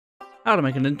How to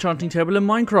make an enchanting table in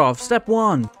Minecraft. Step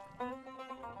 1.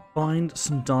 Find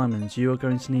some diamonds. You are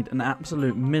going to need an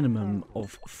absolute minimum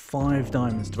of 5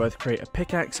 diamonds to both create a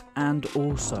pickaxe and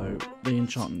also the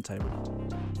enchantment table.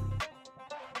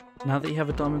 Now that you have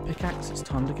a diamond pickaxe, it's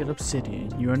time to get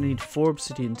obsidian. You only need 4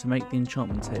 obsidian to make the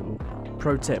enchantment table.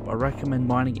 Pro tip, I recommend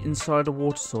mining inside a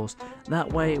water source.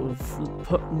 That way it will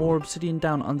put more obsidian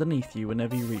down underneath you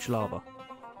whenever you reach lava.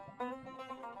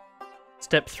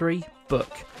 Step 3.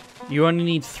 Book. You only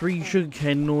need 3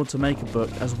 sugarcane in order to make a book,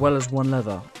 as well as 1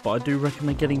 leather, but I do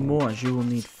recommend getting more as you will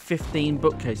need 15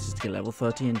 bookcases to get level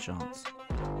 30 enchants.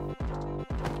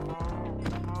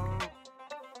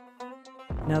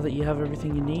 Now that you have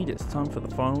everything you need, it's time for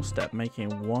the final step, making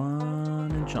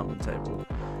 1 enchantment table.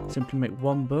 Simply make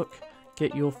 1 book,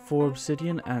 get your 4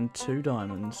 obsidian and 2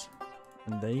 diamonds,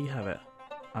 and there you have it,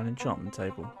 an enchantment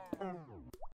table.